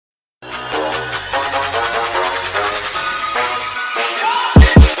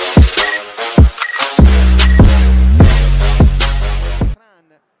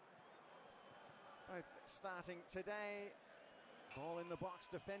starting today. Ball in the box,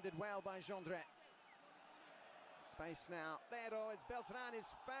 defended well by Gendret. Space now. There as Beltran is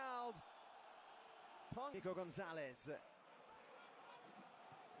fouled. Nico Gonzalez.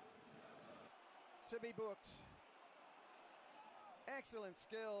 To be booked. Excellent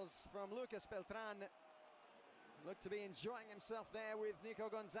skills from Lucas Beltran. Looked to be enjoying himself there with Nico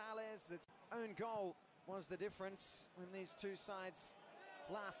Gonzalez. The own goal was the difference when these two sides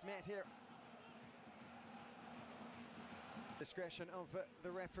last met here. Discretion of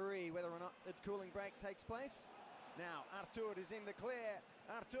the referee whether or not the cooling break takes place. Now Artur is in the clear.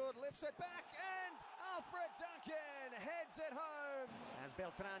 Artur lifts it back and Alfred Duncan heads it home as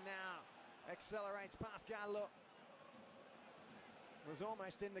Beltran now accelerates past Gallo. Was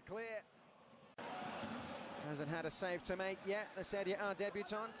almost in the clear. Hasn't had a save to make yet, the Serie A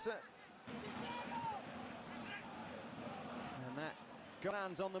debutant. And that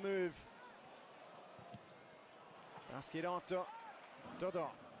Goran's on the move. Aschirotto. Dodo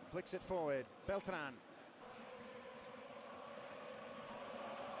flicks it forward. Beltran.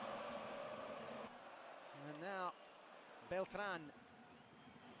 And now Beltran.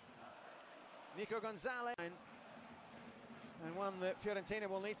 Nico Gonzalez. And one that Fiorentina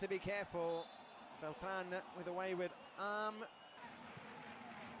will need to be careful. Beltran with a wayward arm.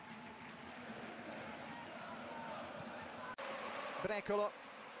 Brecolo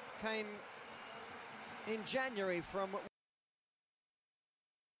came in January from